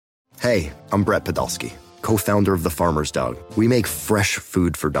Hey, I'm Brett Podolsky, co-founder of The Farmer's Dog. We make fresh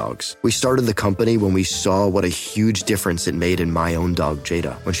food for dogs. We started the company when we saw what a huge difference it made in my own dog,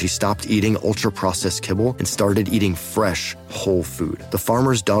 Jada, when she stopped eating ultra-processed kibble and started eating fresh, whole food. The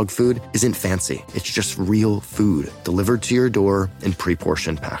Farmer's Dog food isn't fancy. It's just real food delivered to your door in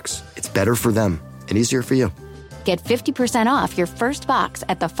pre-portioned packs. It's better for them and easier for you. Get 50% off your first box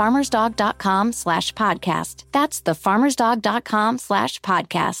at thefarmersdog.com/podcast. That's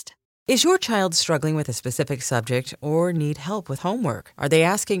thefarmersdog.com/podcast. Is your child struggling with a specific subject or need help with homework? Are they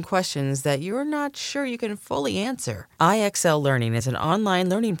asking questions that you're not sure you can fully answer? IXL Learning is an online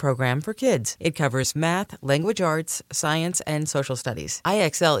learning program for kids. It covers math, language arts, science, and social studies.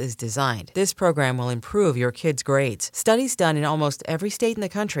 IXL is designed. This program will improve your kids' grades. Studies done in almost every state in the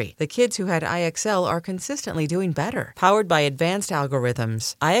country. The kids who had IXL are consistently doing better. Powered by advanced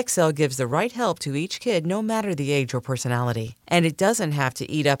algorithms, IXL gives the right help to each kid no matter the age or personality. And it doesn't have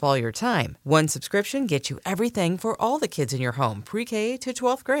to eat up all your time. One subscription gets you everything for all the kids in your home, pre-K to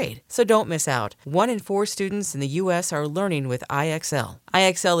 12th grade. So don't miss out. 1 in 4 students in the U.S. are learning with IXL.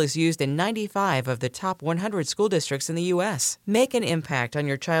 IXL is used in 95 of the top 100 school districts in the U.S. Make an impact on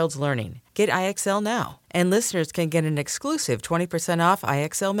your child's learning. Get IXL now. And listeners can get an exclusive 20% off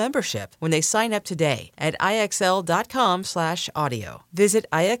IXL membership when they sign up today at IXL.com/audio. Visit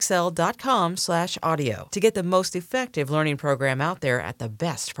IXL.com/audio to get the most effective learning program out there at the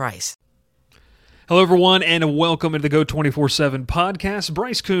best price. Hello, everyone, and welcome to the Go 24/7 podcast.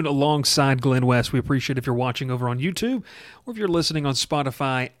 Bryce Kuhn alongside Glenn West. We appreciate if you're watching over on YouTube or if you're listening on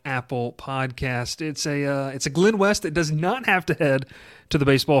Spotify, Apple Podcast. It's a Glenn West that does not have to head to the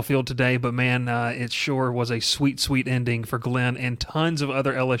baseball field today, but man, it sure was a sweet, sweet ending for Glenn and tons of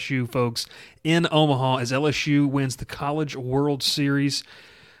other LSU folks in Omaha as LSU wins the College World Series.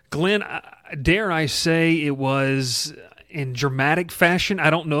 Glenn, dare I say it was in dramatic fashion? I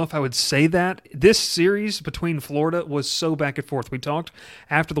don't know if I would say that. This series between Florida was so back and forth. We talked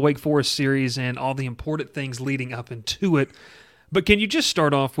after the Wake Forest series and all the important things leading up into it. But can you just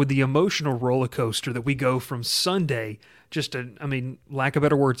start off with the emotional roller coaster that we go from Sunday, lack of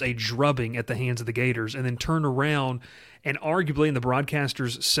better words, a drubbing at the hands of the Gators, and then turn around and arguably, and the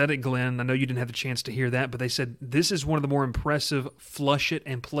broadcasters said it, Glenn, I know you didn't have the chance to hear that, but they said this is one of the more impressive flush it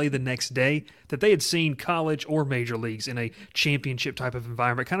and play the next day that they had seen college or major leagues in a championship type of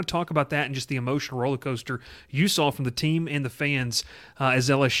environment. Kind of talk about that and just the emotional roller coaster you saw from the team and the fans as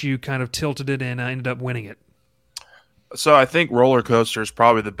LSU kind of tilted it and ended up winning it. So I think roller coaster is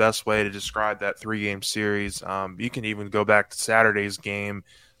probably the best way to describe that 3-game series. You can even go back to Saturday's game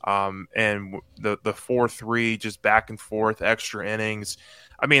and the 4-3 just back and forth, extra innings.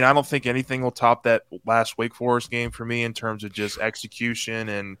 I mean, I don't think anything will top that last Wake Forest game for me in terms of just execution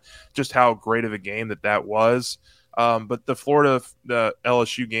and just how great of a game that was. But the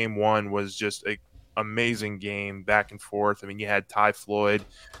LSU game 1 was just an amazing game back and forth. I mean, you had Ty Floyd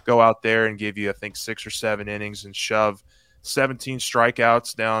go out there and give you, I think, 6 or 7 innings and shove 17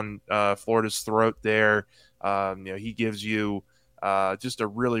 strikeouts down Florida's throat there. He gives you just a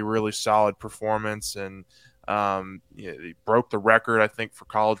really, really solid performance, and he broke the record, I think, for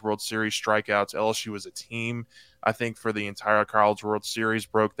College World Series strikeouts. LSU as a team, I think, for the entire College World Series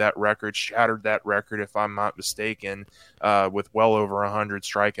broke that record, shattered that record, if I'm not mistaken, with well over 100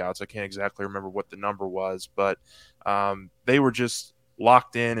 strikeouts. I can't exactly remember what the number was, but they were just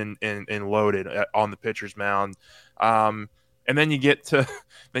locked in and loaded on the pitcher's mound. And then you get to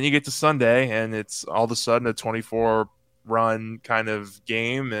Sunday, and it's all of a sudden a 24-run kind of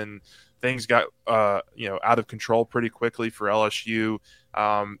game, and things got out of control pretty quickly for LSU.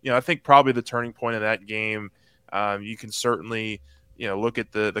 I think probably the turning point of that game, you can certainly look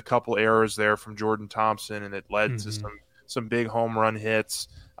at the couple errors there from Jordan Thompson, and it led to some big home run hits.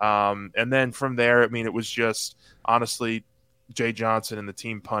 And then from there, I mean, it was just honestly Jay Johnson and the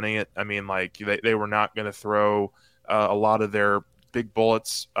team punting it. I mean, like they were not going to throw a lot of their big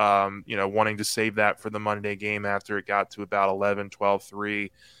bullets, wanting to save that for the Monday game after it got to about 11, 12,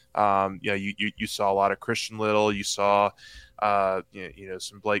 3. You saw a lot of Christian Little. You saw,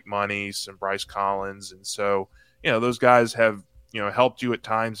 some Blake Money, some Bryce Collins. And so, those guys have, helped you at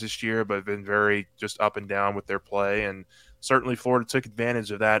times this year, but have been very just up and down with their play. And certainly Florida took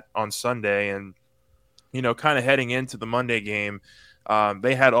advantage of that on Sunday. And, kind of heading into the Monday game,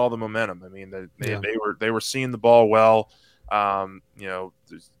 they had all the momentum. I mean, they were seeing the ball well.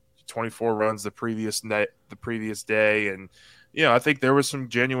 24 runs the previous day, and I think there was some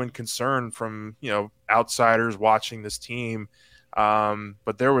genuine concern from outsiders watching this team,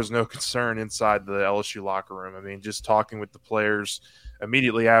 but there was no concern inside the LSU locker room. I mean, just talking with the players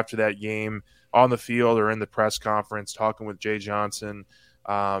immediately after that game on the field or in the press conference, talking with Jay Johnson,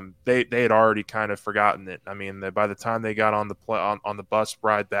 they had already kind of forgotten it. I mean, by the time they got on the bus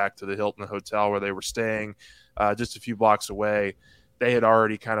ride back to the Hilton Hotel where they were staying, just a few blocks away, they had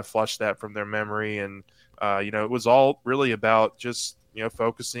already kind of flushed that from their memory. And it was all really about just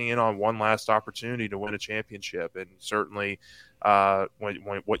focusing in on one last opportunity to win a championship. And certainly,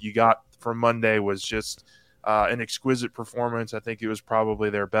 when what you got from Monday was just an exquisite performance. I think it was probably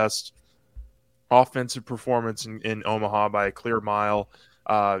their best offensive performance in Omaha by a clear mile.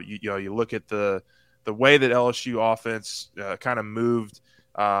 You look at the way that LSU offense kind of moved.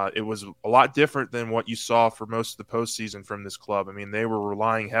 It was a lot different than what you saw for most of the postseason from this club. I mean, they were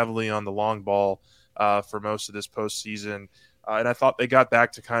relying heavily on the long ball for most of this postseason, and I thought they got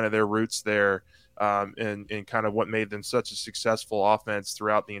back to kind of their roots there, and kind of what made them such a successful offense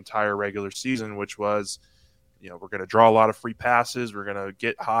throughout the entire regular season, which was, we're going to draw a lot of free passes. We're going to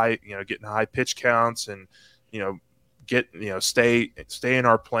get getting high pitch counts, and stay in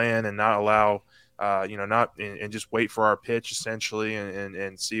our plan and not allow, and just wait for our pitch essentially,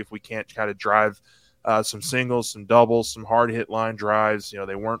 and see if we can't kind of drive some singles, some doubles, some hard hit line drives.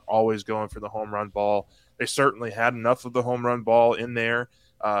 They weren't always going for the home run ball. They certainly had enough of the home run ball in there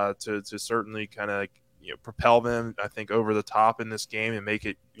to certainly kind of propel them, I think, over the top in this game and make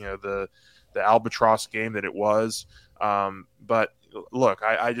it the albatross game that it was. But look,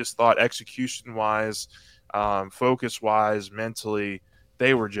 I just thought execution-wise, focus-wise, mentally,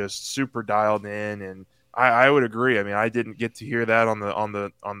 they were just super dialed in, and I would agree. I mean, I didn't get to hear that on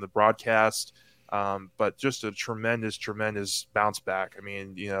the broadcast, but just a tremendous bounce back. I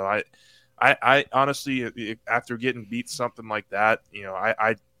mean, I honestly, after getting beat something like that,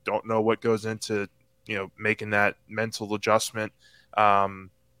 I don't know what goes into making that mental adjustment.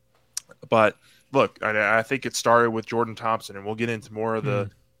 But look, I think it started with Jordan Thompson, and we'll get into more of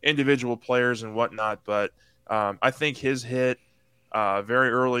the individual players and whatnot. But I think his hit very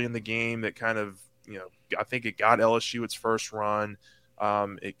early in the game that kind of, I think it got LSU its first run.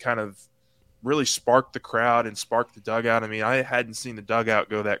 It kind of really sparked the crowd and sparked the dugout. I mean, I hadn't seen the dugout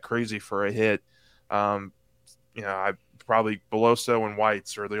go that crazy for a hit. I probably Beloso and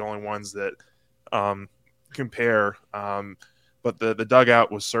Whites are the only ones that compare. But the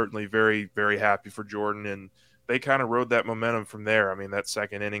dugout was certainly very, very happy for Jordan, and they kind of rode that momentum from there. I mean, that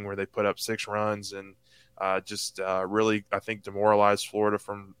second inning where they put up 6 runs and really, I think, demoralized Florida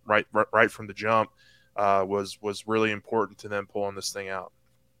from right from the jump was really important to them pulling this thing out.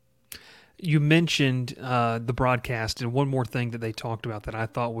 You mentioned the broadcast, and one more thing that they talked about that I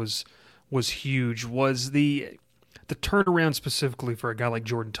thought was huge was the turnaround specifically for a guy like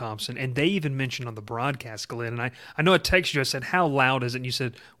Jordan Thompson. And they even mentioned on the broadcast, Glenn, and I know I texted you, I said, how loud is it? And you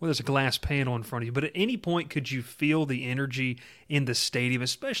said, well, there's a glass panel in front of you. But at any point, could you feel the energy in the stadium,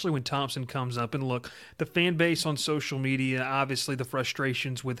 especially when Thompson comes up? And look, the fan base on social media, obviously the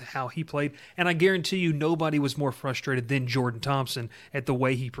frustrations with how he played, and I guarantee you nobody was more frustrated than Jordan Thompson at the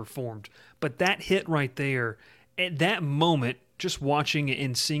way he performed. But that hit right there, at that moment, just watching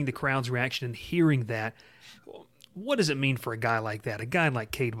and seeing the crowd's reaction and hearing that, what does it mean for a guy like that, a guy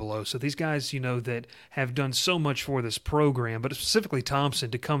like Cade Beloso? These guys, that have done so much for this program, but specifically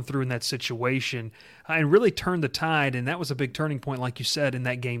Thompson, to come through in that situation and really turn the tide, and that was a big turning point, like you said, in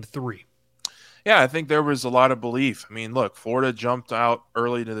that Game 3. Yeah, I think there was a lot of belief. I mean, look, Florida jumped out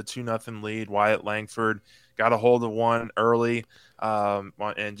early to the 2-0 lead. Wyatt Langford got a hold of one early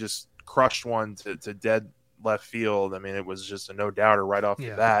and just crushed one to dead left field. I mean, it was just a no-doubter right off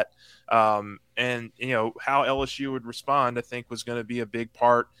the bat. And, how LSU would respond, I think, was going to be a big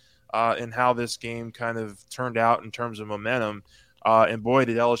part in how this game kind of turned out in terms of momentum. And, boy,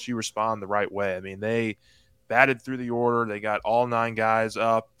 did LSU respond the right way. I mean, they batted through the order. They got all 9 guys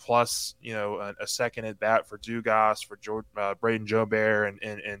up, plus, a second at bat for Dugas, for Braden Jobert,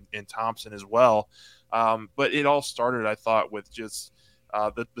 and Thompson as well. But it all started, I thought, with just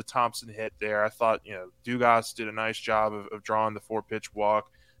the Thompson hit there. I thought, Dugas did a nice job of drawing the 4-pitch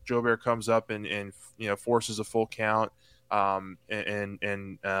walk. Jobert comes up and forces a full count and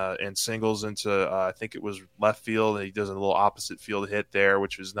singles into I think it was left field. And he does a little opposite field hit there,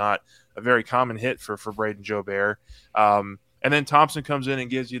 which was not a very common hit for Braden Jobert. And then Thompson comes in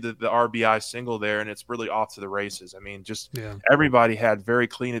and gives you the RBI single there, and it's really off to the races. I mean, everybody had very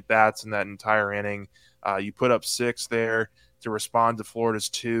clean at bats in that entire inning. You put up 6 there to respond to Florida's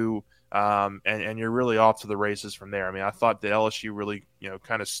 2, and you're really off to the races from there. I mean, I thought that LSU really,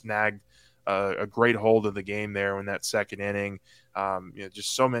 kind of snagged a great hold of the game there in that second inning.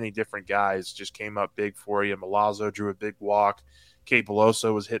 Just so many different guys just came up big for you. Milazzo drew a big walk. Cade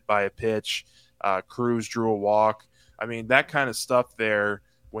Beloso was hit by a pitch. Cruz drew a walk. I mean, that kind of stuff there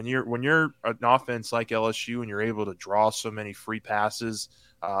when you're an offense like LSU and you're able to draw so many free passes,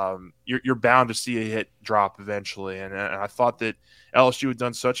 you're bound to see a hit drop eventually. And I thought that LSU had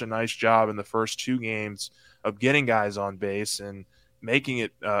done such a nice job in the first two games of getting guys on base and making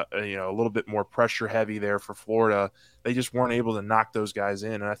it a little bit more pressure heavy there for Florida. They just weren't able to knock those guys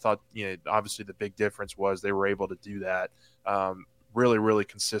in. And I thought, obviously the big difference was they were able to do that really, really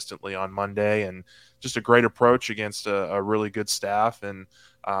consistently on Monday, and just a great approach against a really good staff. And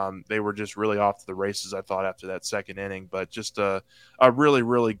they were just really off to the races, I thought, after that second inning. But just a really,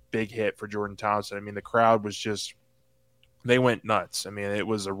 really big hit for Jordan Thompson. I mean, the crowd was just – they went nuts. I mean, it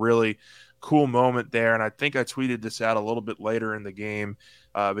was a really cool moment there. And I think I tweeted this out a little bit later in the game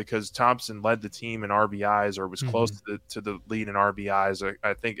because Thompson led the team in RBIs, or was close to the lead in RBIs.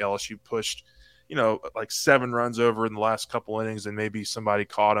 I think LSU pushed – like 7 runs over in the last couple innings, and maybe somebody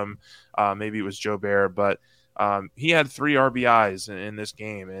caught him. Maybe it was Joe Bear, but he had 3 RBIs in this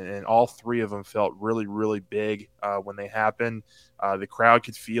game, and all 3 of them felt really, really big when they happened. The crowd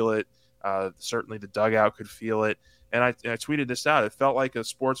could feel it. Certainly the dugout could feel it. And I tweeted this out. It felt like a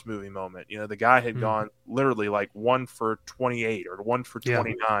sports movie moment. The guy had gone literally like 1 for 28 or 1 for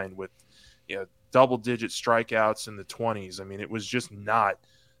 29 with, double-digit strikeouts in the 20s. I mean, it was just not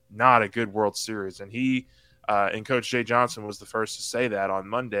a good World Series. And he and Coach Jay Johnson was the first to say that on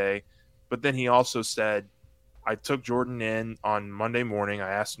Monday. But then he also said, I took Jordan in on Monday morning.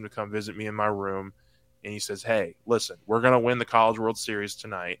 I asked him to come visit me in my room. And he says, hey, listen, we're going to win the College World Series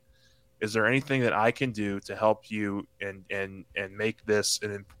tonight. Is there anything that I can do to help you and make this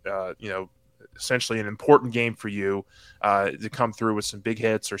essentially an important game for you to come through with some big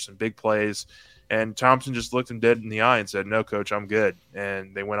hits or some big plays? And Thompson just looked him dead in the eye and said, no, coach, I'm good.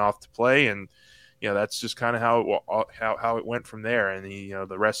 And they went off to play. And, that's just kind of how it went from there. And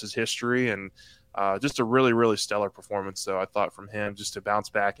the rest is history. And just a really, really stellar performance, though, I thought, from him, just to bounce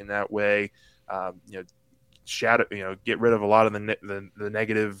back in that way, get rid of a lot of the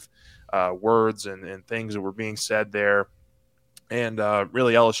negative words and things that were being said there. And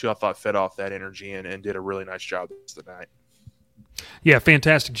really LSU, I thought, fed off that energy and did a really nice job this night. Yeah,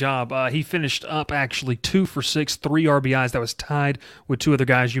 fantastic job. He finished up actually 2 for 6, 3 RBIs. That was tied with 2 other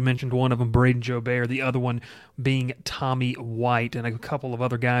guys. You mentioned one of them, Braden Joe Bear, the other one being Tommy White, and a couple of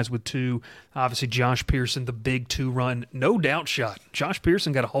other guys with 2. Obviously, Josh Pearson, the big 2-run, no doubt shot. Josh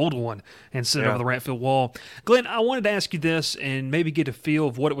Pearson got a hold of one and sent it over the right field wall. Glenn, I wanted to ask you this and maybe get a feel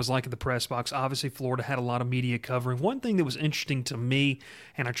of what it was like at the press box. Obviously, Florida had a lot of media covering. One thing that was interesting to me,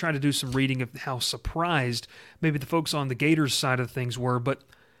 and I tried to do some reading of how surprised maybe the folks on the Gators side of things were, but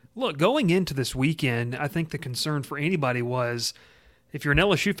look, going into this weekend, I think the concern for anybody was, if you're an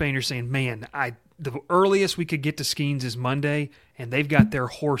LSU fan, you're saying, man, the earliest we could get to Skeens is Monday, and they've got their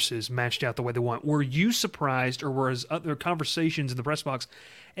horses matched out the way they want. Were you surprised, or were other conversations in the press box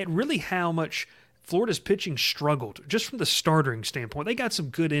at really how much Florida's pitching struggled, just from the starting standpoint? They got some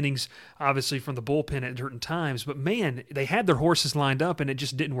good innings, obviously, from the bullpen at certain times, but man, they had their horses lined up, and it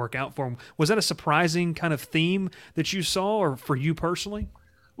just didn't work out for them. Was that a surprising kind of theme that you saw, or for you personally?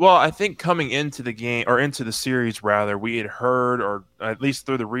 Well, I think coming into the game, or into the series rather, we had heard, or at least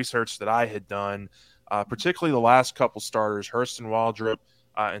through the research that I had done, particularly the last couple starters, Hurston Waldrop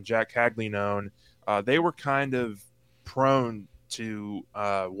and Jack Caglianone, they were kind of prone to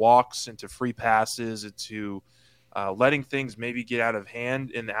walks, into free passes, into letting things maybe get out of hand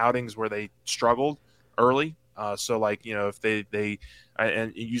in the outings where they struggled early. So, like, if they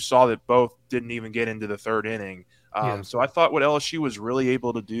and you saw that both didn't even get into the third inning. So I thought what LSU was really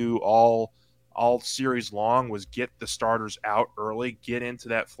able to do all series long was get the starters out early, get into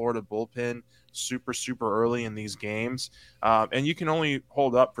that Florida bullpen super, super early in these games. And you can only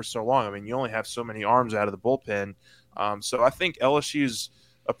hold up for so long. I mean, you only have so many arms out of the bullpen. So I think LSU's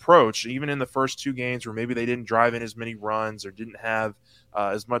approach, even in the first 2 games where maybe they didn't drive in as many runs or didn't have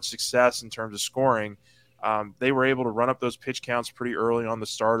as much success in terms of scoring, they were able to run up those pitch counts pretty early on the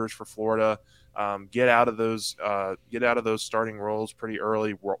starters for Florida. Get out of those starting roles pretty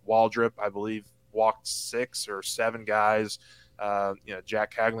early. Waldrop, I believe, walked 6 or 7 guys.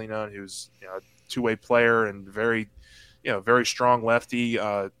 Jack Caglianone, who's a two-way player and very strong lefty.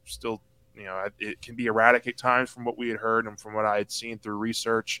 Still, it can be erratic at times from what we had heard and from what I had seen through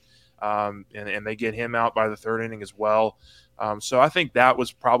research. And they get him out by the third inning as well. So I think that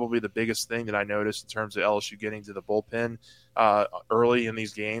was probably the biggest thing that I noticed in terms of LSU getting to the bullpen early in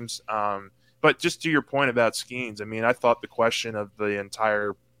these games. But just to your point about Skeens, I mean, I thought the question of the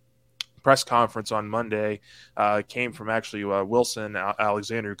entire press conference on Monday came from actually Wilson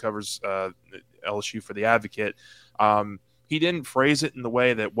Alexander, who covers LSU for The Advocate. He didn't phrase it in the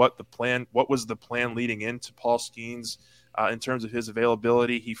way that what was the plan leading into Paul Skeens' in terms of his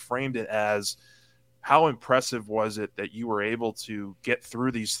availability. He framed it as, how impressive was it that you were able to get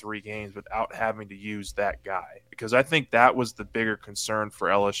through these 3 games without having to use that guy? Because I think that was the bigger concern for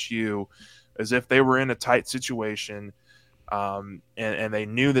LSU, as if they were in a tight situation and they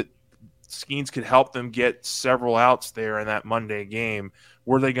knew that Skeens could help them get several outs there in that Monday game.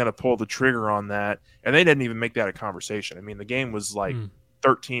 Were they going to pull the trigger on that? And they didn't even make that a conversation. I mean, the game was like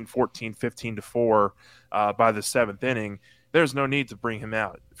 13, 14, 15-4 by the 7th inning. There's no need to bring him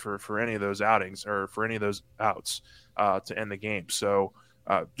out for any of those outings or for any of those outs to end the game. So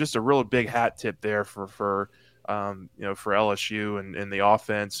just a real big hat tip there for LSU and the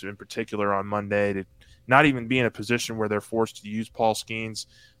offense in particular on Monday to not even be in a position where they're forced to use Paul Skeens.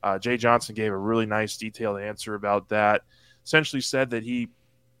 Jay Johnson gave a really nice detailed answer about that. Essentially said that he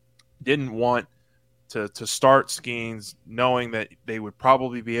didn't want to start Skeens knowing that they would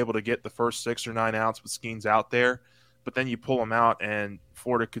probably be able to get the first 6 or 9 outs with Skeens out there. But then you pull them out, and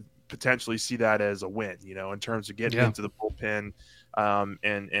Florida could potentially see that as a win, in terms of getting into the bullpen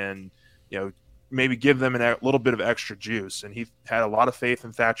and maybe give them a little bit of extra juice. And he had a lot of faith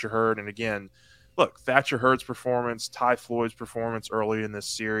in Thatcher Hurd. And again, look, Thatcher Hurd's performance, Ty Floyd's performance early in this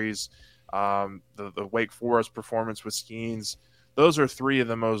series, the Wake Forest performance with Skeens, those are 3 of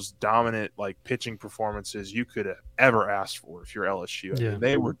the most dominant pitching performances you could have ever asked for if you're LSU. I mean,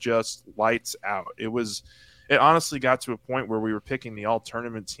 they were just lights out. It honestly got to a point where we were picking the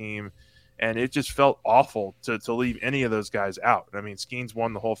all-tournament team, and it just felt awful to leave any of those guys out. I mean, Skeens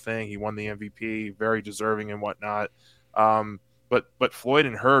won the whole thing. He won the MVP, very deserving and whatnot. But Floyd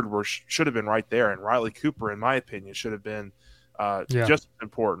and Hurd should have been right there, and Riley Cooper, in my opinion, should have been just as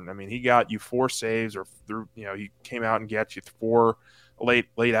important. I mean, he got you 4 saves, he came out and got you 4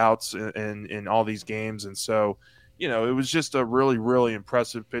 late outs in all these games, and so – it was just a really, really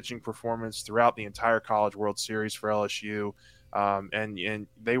impressive pitching performance throughout the entire College World Series for LSU. And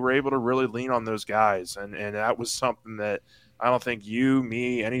they were able to really lean on those guys. And that was something that I don't think you,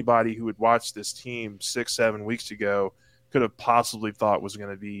 me, anybody who had watched this team 6-7 weeks ago could have possibly thought was going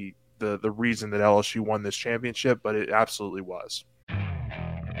to be the reason that LSU won this championship, but it absolutely was.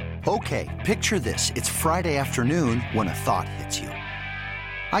 Okay, picture this. It's Friday afternoon when a thought hits you.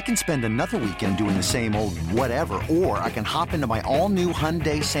 I can spend another weekend doing the same old whatever, or I can hop into my all-new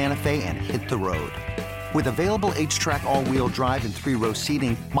Hyundai Santa Fe and hit the road. With available H-Track all-wheel drive and 3-row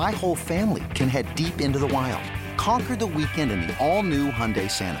seating, my whole family can head deep into the wild. Conquer the weekend in the all-new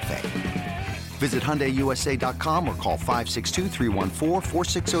Hyundai Santa Fe. Visit HyundaiUSA.com or call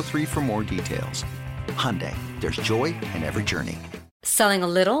 562-314-4603 for more details. Hyundai, there's joy in every journey. Selling a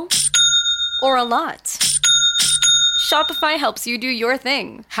little or a lot? Shopify helps you do your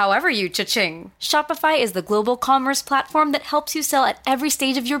thing, however you cha-ching. Shopify is the global commerce platform that helps you sell at every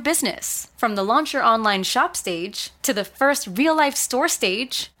stage of your business. From the launch your online shop stage, to the first real-life store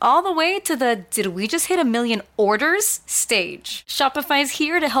stage, all the way to the did we just hit 1 million orders stage. Shopify's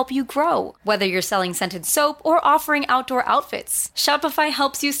here to help you grow. Whether you're selling scented soap or offering outdoor outfits, Shopify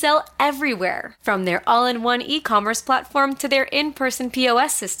helps you sell everywhere. From their all-in-one e-commerce platform to their in-person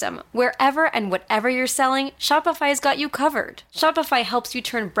POS system, wherever and whatever you're selling, Shopify's got you covered. Shopify helps you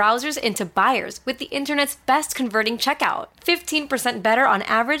turn browsers into buyers with the internet's best converting checkout. 15% better on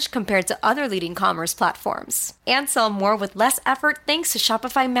average compared to other leading commerce platforms. And sell more with less effort thanks to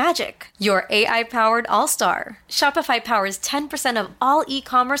Shopify Magic, your AI-powered all-star. Shopify powers 10% of all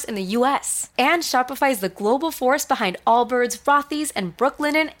e-commerce in the U.S. And Shopify is the global force behind Allbirds, Rothy's, and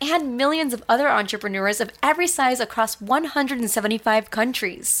Brooklinen, and millions of other entrepreneurs of every size across 175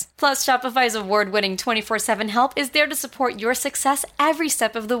 countries. Plus, Shopify's award-winning 24/7 help is there to support your success every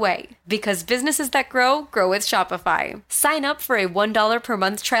step of the way. Because businesses that grow, grow with Shopify. Sign up for a $1 per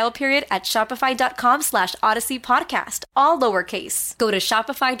month trial period at shopify.com/Odyssey Podcast, all lowercase. Go to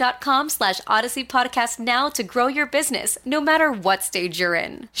shopify.com/Odyssey Podcast now to grow your business, no matter what stage you're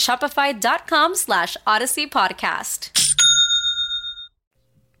in. Shopify.com/Odyssey Podcast.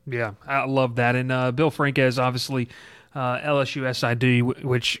 Yeah, I love that. And Bill Franquez, obviously, LSU SID,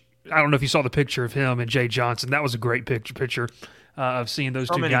 which I don't know if you saw the picture of him and Jay Johnson. That was a great picture of seeing those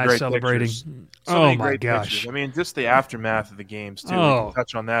two guys celebrating. Oh my gosh! Pictures. I mean, just the aftermath of the games too. We can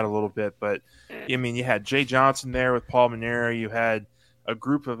touch on that a little bit, but I mean, you had Jay Johnson there with Paul Manera. You had a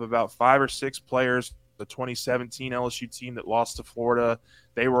group of about 5 or 6 players, the 2017 LSU team that lost to Florida.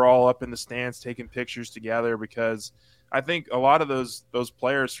 They were all up in the stands taking pictures together because I think a lot of those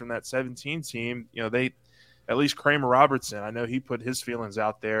players from that 17 team, they. At least Kramer Robertson, I know he put his feelings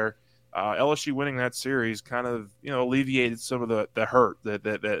out there. LSU winning that series kind of, alleviated some of the hurt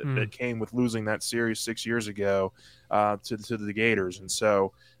that came with losing that series 6 years ago to the Gators. And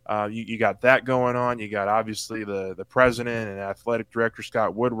so You got that going on. You got obviously the president and athletic director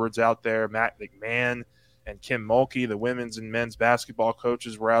Scott Woodward's out there. Matt McMahon and Kim Mulkey, the women's and men's basketball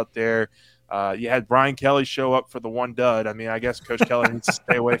coaches, were out there. You had Brian Kelly show up for the one dud. I mean, I guess Coach Kelly needs to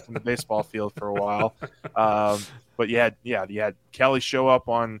stay away from the baseball field for a while. But you had Kelly show up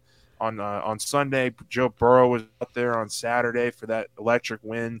on Sunday. Joe Burrow was out there on Saturday for that electric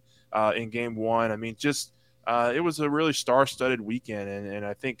win in Game 1. I mean, just it was a really star-studded weekend, and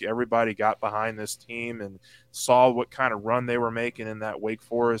I think everybody got behind this team and saw what kind of run they were making in that Wake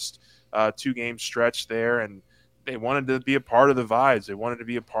Forest 2-game stretch there, and they wanted to be a part of the vibes. They wanted to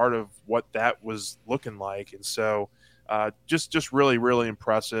be a part of what that was looking like, and so just really, really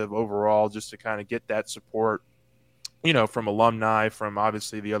impressive overall, just to kind of get that support, from alumni, from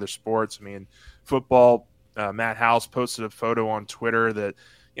obviously the other sports. I mean, football. Matt House posted a photo on Twitter that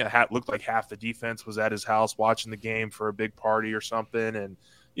looked like half the defense was at his house watching the game for a big party or something, and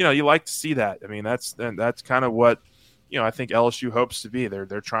you like to see that. I mean, that's kind of what I think LSU hopes to be.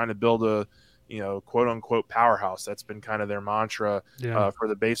 They're trying to build a quote unquote powerhouse. That's been kind of their mantra for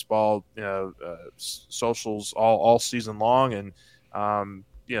the baseball socials all season long, and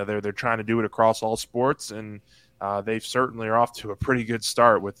they're trying to do it across all sports, and they certainly are off to a pretty good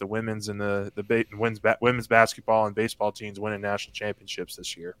start with the women's and the women's basketball and baseball teams winning national championships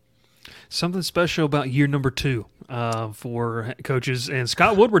this year. Something special about year number 2 for coaches, and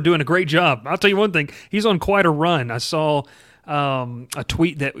Scott Woodward doing a great job. I'll tell you one thing, he's on quite a run. I saw a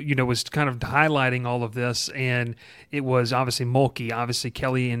tweet that was kind of highlighting all of this, and it was obviously Mulkey, obviously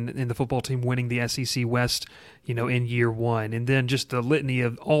Kelly and the football team winning the SEC West in year 1, and then just the litany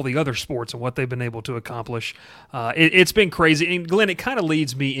of all the other sports and what they've been able to accomplish. It's been crazy. And Glenn, it kind of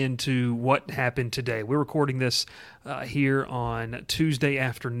leads me into what happened today. We're recording this here on Tuesday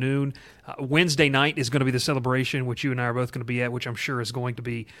afternoon. Wednesday night is going to be the celebration, which you and I are both going to be at, which I'm sure is going to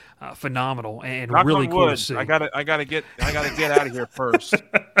be phenomenal and really cool to see. I gotta get out of here first.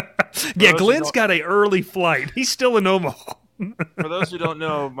 Yeah, Glenn's got an early flight. He's still in Omaha. For those who don't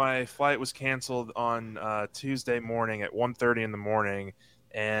know, my flight was canceled on Tuesday morning at 1:30 in the morning,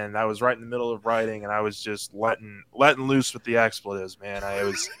 and I was right in the middle of writing, and I was just letting loose with the expletives, man. I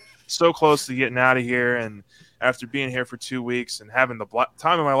was so close to getting out of here, and after being here for 2 weeks and having the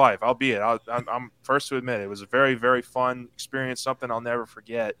time of my life, I'm first to admit it was a very, very fun experience, something I'll never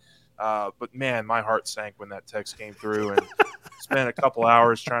forget. But man, my heart sank when that text came through, and spent a couple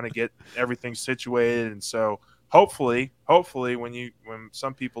hours trying to get everything situated, and so. Hopefully, when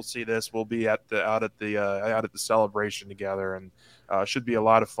some people see this, we'll be out at the celebration together, and should be a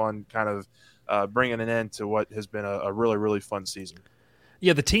lot of fun, kind of bringing an end to what has been a really, really fun season.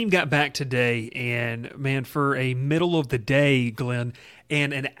 Yeah, the team got back today, and man, for a middle of the day, Glenn,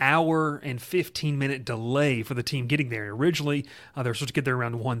 and an hour and 15-minute delay for the team getting there. Originally, they were supposed to get there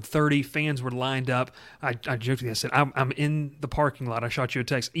around 1:30. Fans were lined up. I joked with you. I said, I'm in the parking lot. I shot you a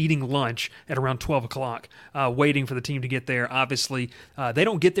text, eating lunch at around 12 o'clock, waiting for the team to get there. Obviously, they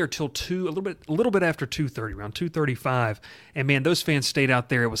don't get there till 2, a little bit after 2:30, around 2:35. And man, those fans stayed out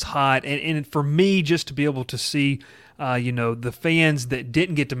there. It was hot, and for me, just to be able to see the fans that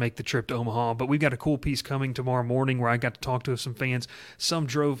didn't get to make the trip to Omaha, but we've got a cool piece coming tomorrow morning where I got to talk to some fans. Some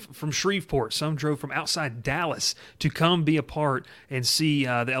drove from Shreveport, some drove from outside Dallas to come be a part and see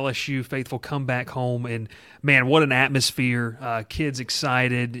the LSU faithful come back home. And man, what an atmosphere. Kids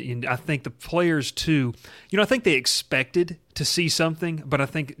excited. And I think the players too, I think they expected to see something, but I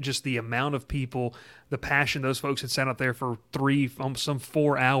think just the amount of people, the passion, those folks had sat out there for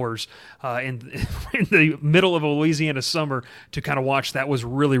 4 hours in the middle of a Louisiana summer to kind of watch that was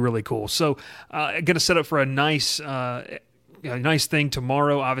really, really cool. So going to set up for a nice thing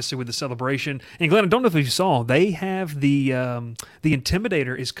tomorrow, obviously with the celebration. And Glenn, I don't know if you saw, they have the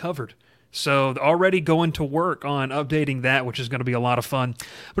Intimidator is covered. So already going to work on updating that, which is going to be a lot of fun.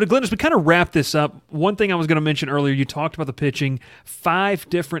 But Glenn, as we kind of wrap this up, one thing I was going to mention earlier, you talked about the pitching. 5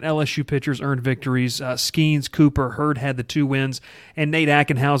 different LSU pitchers earned victories. Skeens, Cooper, Hurd had the 2 wins, and Nate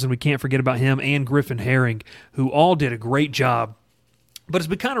Ackenhausen, we can't forget about him, and Griffin Herring, who all did a great job. But as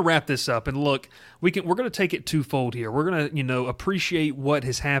we kind of wrap this up, and look, we're going to take it twofold here. We're going to appreciate what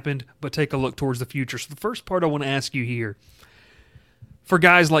has happened, but take a look towards the future. So the first part I want to ask you here, for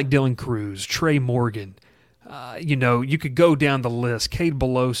guys like Dylan Cruz, Trey Morgan, you could go down the list, Cade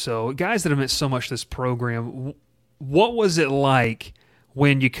Beloso, guys that have meant so much to this program. What was it like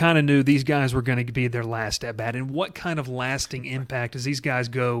when you kind of knew these guys were going to be their last at bat, and what kind of lasting impact as these guys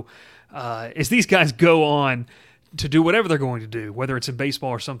go on to do whatever they're going to do, whether it's in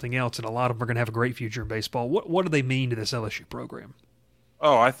baseball or something else, and a lot of them are going to have a great future in baseball? What do they mean to this LSU program?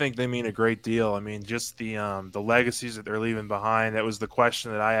 Oh, I think they mean a great deal. I mean, just the legacies that they're leaving behind. That was the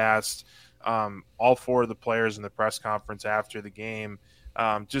question that I asked all four of the players in the press conference after the game.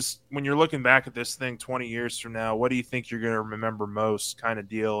 Just when you're looking back at this thing 20 years from now, what do you think you're going to remember most, kind of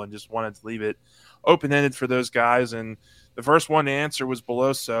deal? And just wanted to leave it open ended for those guys. And the first one to answer was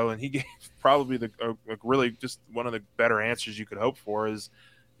Beloso, and he gave probably really just one of the better answers you could hope for. Is,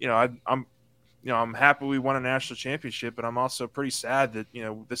 I'm happy we won a national championship, but I'm also pretty sad that,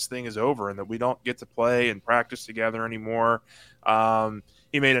 this thing is over and that we don't get to play and practice together anymore.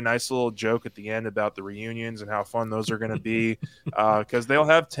 He made a nice little joke at the end about the reunions and how fun those are going to be, because they'll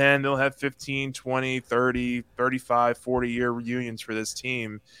have 10, they'll have 15, 20, 30, 35, 40-year reunions for this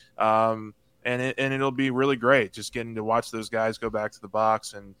team. And it'll be really great just getting to watch those guys go back to the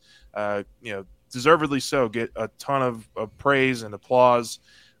box and, deservedly so, get a ton of praise and applause.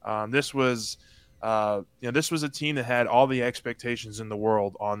 This was a team that had all the expectations in the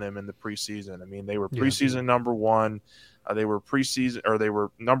world on them in the preseason. I mean, they were preseason number one. They were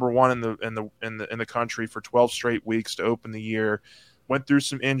number one in the country for 12 straight weeks to open the year. Went through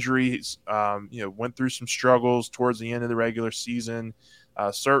some injuries. Went through some struggles towards the end of the regular season.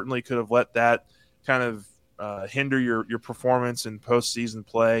 Certainly could have let that kind of hinder your performance in postseason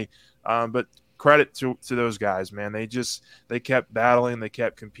play. But credit to those guys, man. They kept battling. They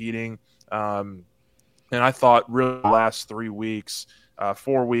kept competing. And I thought really the last 3 weeks,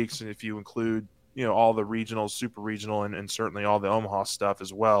 4 weeks, and if you include, all the regionals, super regional, and certainly all the Omaha stuff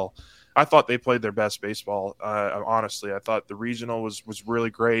as well, I thought they played their best baseball. Honestly, I thought the regional was really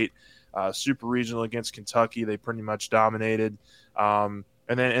great. Super regional against Kentucky, they pretty much dominated. And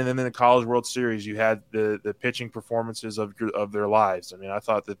then in the College World Series, you had the pitching performances of their lives. I mean, I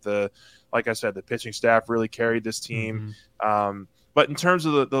thought that like I said, the pitching staff really carried this team. Mm-hmm. But in terms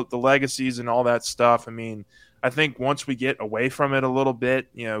of the legacies and all that stuff, I mean, I think once we get away from it a little bit,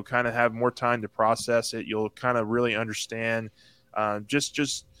 kind of have more time to process it, you'll kind of really understand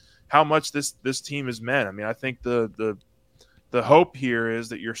just how much this team has meant. I mean, I think the hope here is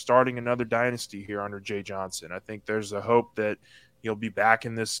that you're starting another dynasty here under Jay Johnson. I think there's a hope that you'll be back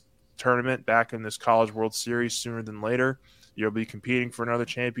in this tournament, back in this College World Series sooner than later. You'll be competing for another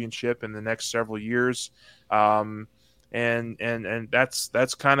championship in the next several years. And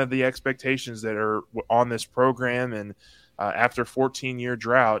that's kind of the expectations that are on this program. And after a 14-year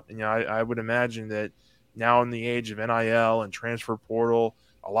drought, I would imagine that now in the age of NIL and transfer portal,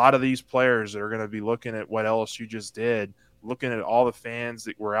 a lot of these players that are going to be looking at what LSU just did, looking at all the fans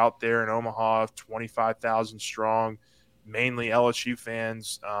that were out there in Omaha, 25,000 strong, mainly LSU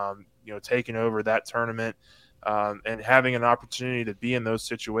fans, taking over that tournament, and having an opportunity to be in those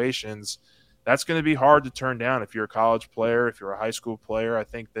situations. That's going to be hard to turn down if you're a college player, if you're a high school player. I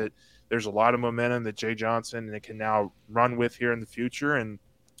think that there's a lot of momentum that Jay Johnson can now run with here in the future. And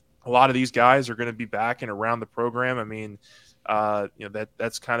a lot of these guys are going to be back and around the program. I mean,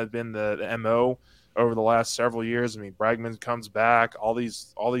 that's kind of been the MO over the last several years. I mean, Bregman comes back. All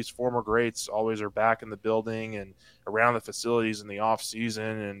these former greats always are back in the building and around the facilities in the off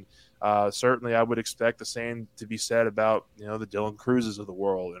season. And certainly I would expect the same to be said about, the Dylan Cruzes of the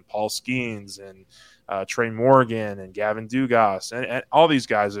world and Paul Skeens and Trey Morgan and Gavin Dugas and all these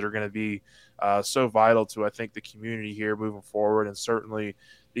guys that are going to be so vital to, I think, the community here moving forward, and certainly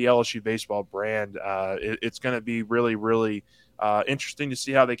the LSU baseball brand. It's going to be really, really interesting to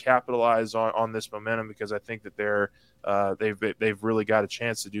see how they capitalize on this momentum, because I think that they've really got a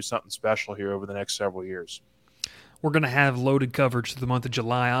chance to do something special here over the next several years. We're going to have loaded coverage through the month of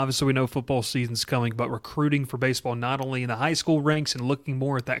July. Obviously, we know football season's coming, but recruiting for baseball not only in the high school ranks and looking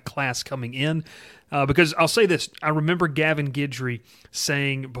more at that class coming in. Because I'll say this, I remember Gavin Guidry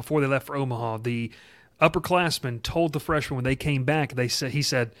saying before they left for Omaha, the upperclassmen told the freshmen when they came back, he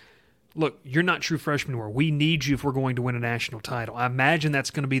said, look, you're not true freshmen anymore. We need you if we're going to win a national title. I imagine that's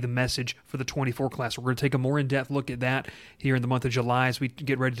going to be the message for the 24 class. We're going to take a more in-depth look at that here in the month of July as we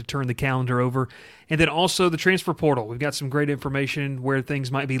get ready to turn the calendar over. And then also the transfer portal. We've got some great information where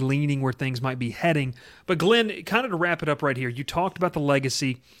things might be leaning, where things might be heading. But Glenn, kind of to wrap it up right here, you talked about the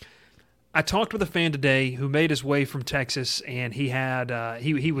legacy. I talked with a fan today who made his way from Texas, and he had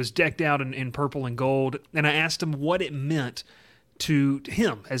he was decked out in purple and gold. And I asked him what it meant to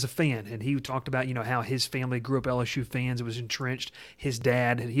him as a fan, and he talked about how his family grew up LSU fans. It was entrenched. His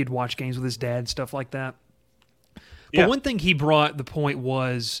dad, he had watched games with his dad and stuff like that. But one thing he brought the point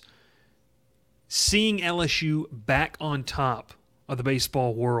was seeing LSU back on top of the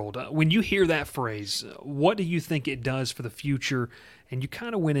baseball world. When you hear that phrase, what do you think it does for the future? And you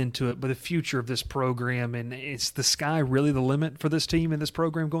kind of went into it, but the future of this program, and is the sky really the limit for this team and this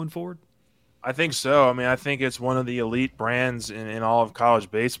program going forward? I think so. I mean, I think it's one of the elite brands in all of college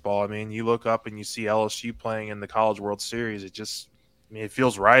baseball. I mean, you look up and you see LSU playing in the College World Series. It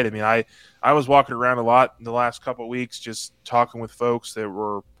feels right. I mean, I was walking around a lot in the last couple of weeks just talking with folks that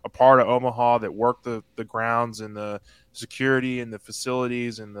were a part of Omaha, that worked the grounds and the security and the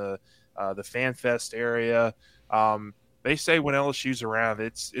facilities and the Fan Fest area. They say when LSU's around,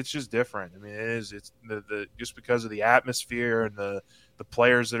 it's just different. I mean, it's the just because of the atmosphere and the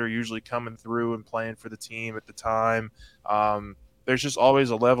players that are usually coming through and playing for the team at the time. There's just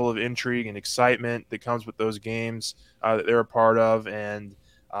always a level of intrigue and excitement that comes with those games that they're a part of, and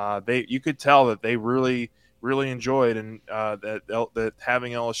you could tell that they really, really enjoyed that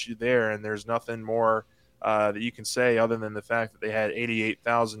having LSU there. And there's nothing more that you can say other than the fact that they had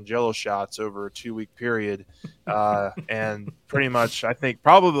 88,000 Jello shots over a 2-week period, and pretty much I think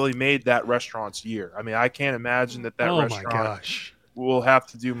probably made that restaurant's year. I mean, I can't imagine that restaurant. My gosh. Will have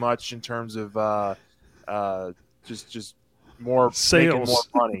to do much in terms of just more sales, making more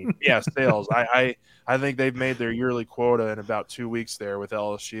money. Yeah, sales. I think they've made their yearly quota in about 2 weeks there with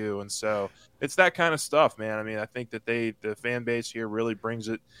LSU, and so it's that kind of stuff, man. I mean, I think that the fan base here really brings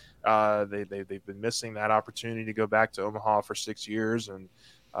it. They've been missing that opportunity to go back to Omaha for 6 years, and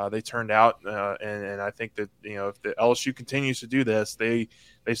they turned out. And I think that if the LSU continues to do this, they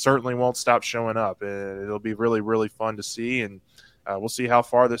certainly won't stop showing up. It'll be really, really fun to see, and we'll see how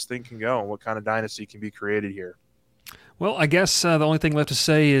far this thing can go and what kind of dynasty can be created here. Well, I guess the only thing left to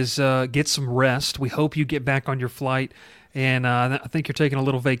say is get some rest. We hope you get back on your flight, and I think you're taking a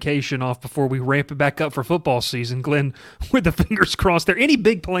little vacation off before we ramp it back up for football season. Glenn, with the fingers crossed there. Any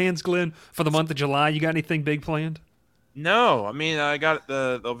big plans, Glenn, for the month of July? You got anything big planned? No. I mean, I got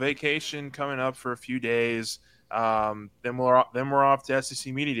the vacation coming up for a few days. Then we're off to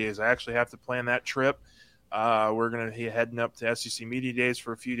SEC Media Days. I actually have to plan that trip. We're going to be heading up to SEC Media Days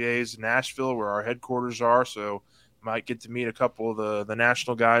for a few days in Nashville, where our headquarters are, so might get to meet a couple of the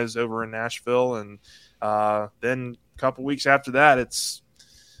national guys over in Nashville. And then a couple weeks after that, it's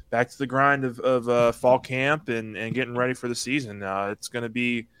back to the grind of fall camp and getting ready for the season. It's going to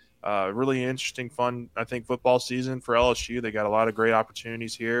be really interesting, fun, I think, football season for LSU. They got a lot of great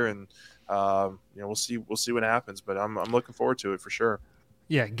opportunities here, and we'll see what happens. But I'm looking forward to it for sure.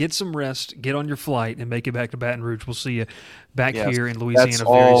 Yeah, get some rest, get on your flight, and make it back to Baton Rouge. We'll see you back here in Louisiana very soon. That's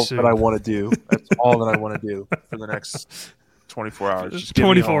all that I want to do. That's all that I want to do for the next 24 hours. Just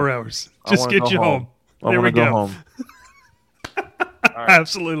 24 hours. Just get you home. There we go. Home. I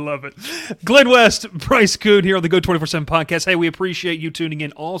absolutely love it. Glenn West, Bryce Coon here on the Go 24/7 podcast. Hey, we appreciate you tuning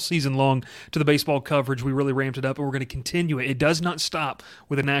in all season long to the baseball coverage. We really ramped it up, and we're going to continue it. It does not stop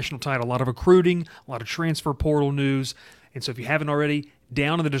with a national title. A lot of recruiting, a lot of transfer portal news. And so if you haven't already,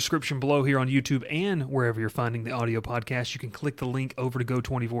 down in the description below here on YouTube and wherever you're finding the audio podcast, you can click the link over to Go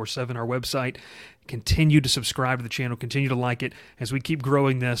 24/7, our website. Continue to subscribe to the channel. Continue to like it as we keep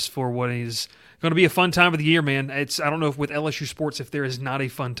growing this for what is going to be a fun time of the year, man. I don't know if with LSU sports, if there is not a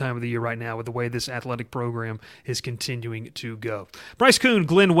fun time of the year right now with the way this athletic program is continuing to go. Bryce Coon,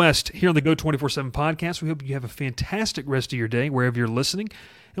 Glenn West here on the Go 24/7 podcast. We hope you have a fantastic rest of your day wherever you're listening,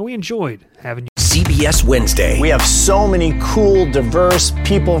 and we enjoyed having you. CBS Wednesday. We have so many cool, diverse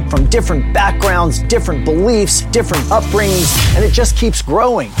people from different backgrounds, different beliefs, different upbringings, and it just keeps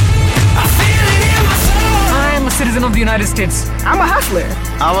growing. I'm a citizen of the United States. I'm a hustler.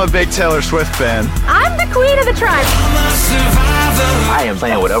 I'm a big Taylor Swift fan. I'm the queen of the tribe. I am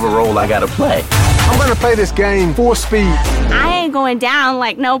playing whatever role I gotta play. I'm gonna play this game full speed. I ain't going down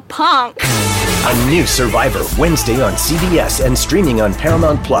like no punk. A new Survivor Wednesday on CBS and streaming on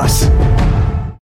Paramount Plus.